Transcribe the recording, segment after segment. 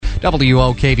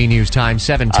WOKV News Time,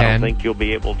 7:10. I don't think you'll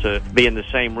be able to be in the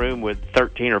same room with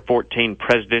 13 or 14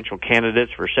 presidential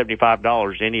candidates for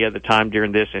 $75 any other time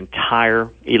during this entire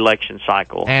election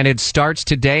cycle. And it starts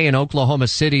today in Oklahoma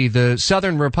City, the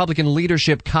Southern Republican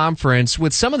Leadership Conference,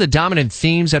 with some of the dominant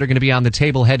themes that are going to be on the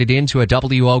table headed into it.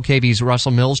 WOKV's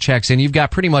Russell Mills checks in. You've got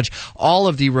pretty much all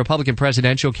of the Republican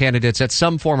presidential candidates at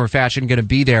some form or fashion going to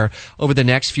be there over the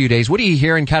next few days. What are you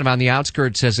hearing kind of on the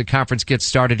outskirts as the conference gets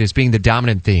started as being the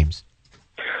dominant themes?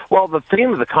 Well, the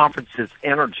theme of the conference is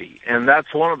energy, and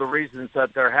that's one of the reasons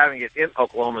that they're having it in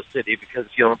Oklahoma City, because,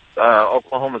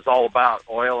 Oklahoma is all about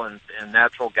oil and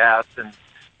natural gas and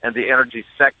the energy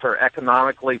sector,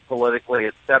 economically, politically,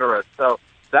 et cetera. So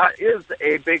that is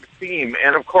a big theme.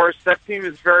 And, of course, that theme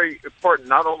is very important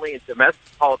not only in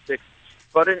domestic politics,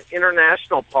 but in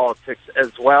international politics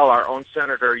as well. Our own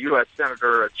senator, U.S.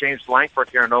 Senator James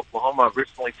Lankford here in Oklahoma,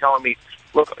 recently telling me,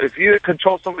 look, if you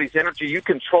control somebody's energy, you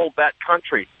control that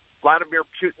country. Vladimir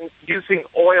Putin using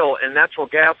oil and natural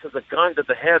gas as a gun to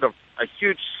the head of a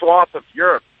huge swath of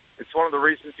Europe. It's one of the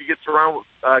reasons he gets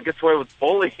away with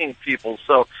bullying people.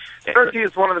 So energy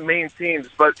is one of the main themes,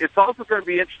 but it's also going to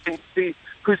be interesting to see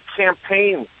whose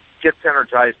campaign gets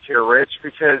energized here, Rich,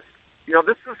 because,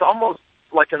 this is almost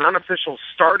like an unofficial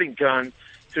starting gun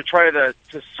to try to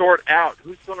sort out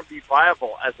who's going to be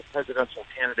viable as a presidential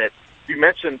candidate. You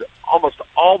mentioned almost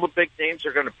all the big names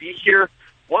are going to be here.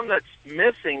 One that's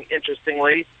missing,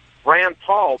 interestingly, Rand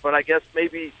Paul, but I guess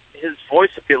maybe his voice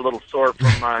would be a little sore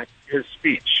from his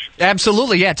speech.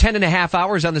 Absolutely, yeah. 10.5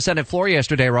 hours on the Senate floor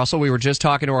yesterday, Russell. We were just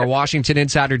talking to our Washington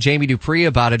insider, Jamie Dupree,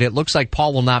 about it. It looks like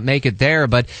Paul will not make it there,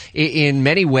 but in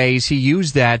many ways, he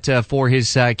used that for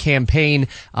his campaign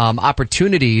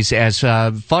opportunities as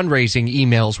fundraising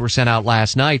emails were sent out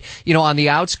last night. On the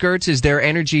outskirts, is there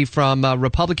energy from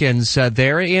Republicans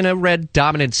there in a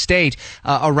red-dominant state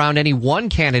around any one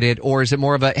candidate, or is it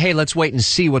more of a, hey, let's wait and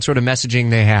see what sort of messaging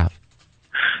they have?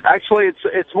 Actually,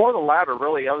 it's more the latter,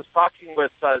 really. I was talking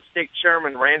with State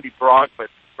Chairman Randy Brogdon.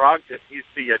 He's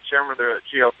the chairman of the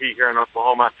GOP here in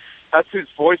Oklahoma. That's whose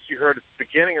voice you heard at the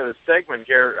beginning of the segment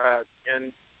here.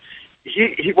 And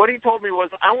what he told me was,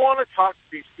 I want to talk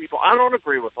to these people. I don't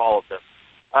agree with all of them.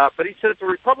 But he said the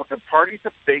Republican Party's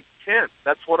a big tent.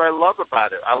 That's what I love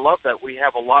about it. I love that we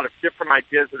have a lot of different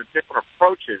ideas and different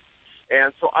approaches.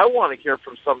 And so I want to hear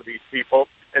from some of these people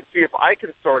and see if I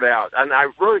can sort out. And I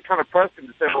really kind of pressed him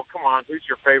to say, well, come on, who's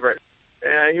your favorite?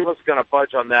 And he wasn't going to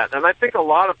budge on that. And I think a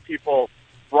lot of people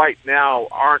right now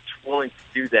aren't willing to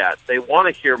do that. They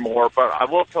want to hear more, but I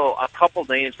will tell a couple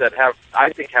names that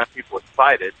I think have people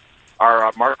excited are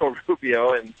Marco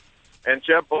Rubio and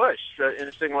Jeb Bush.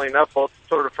 Interestingly enough, both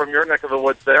sort of from your neck of the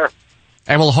woods there.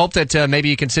 And we'll hope that maybe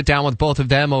you can sit down with both of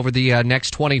them over the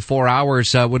next 24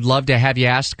 hours. Would love to have you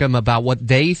ask them about what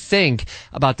they think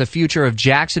about the future of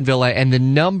Jacksonville and the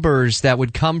numbers that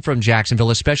would come from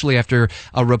Jacksonville, especially after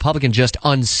a Republican just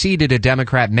unseated a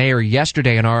Democrat mayor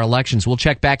yesterday in our elections. We'll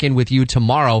check back in with you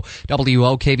tomorrow.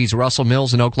 WOKV's Russell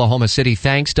Mills in Oklahoma City.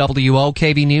 Thanks.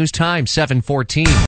 WOKV News Time, 7:14.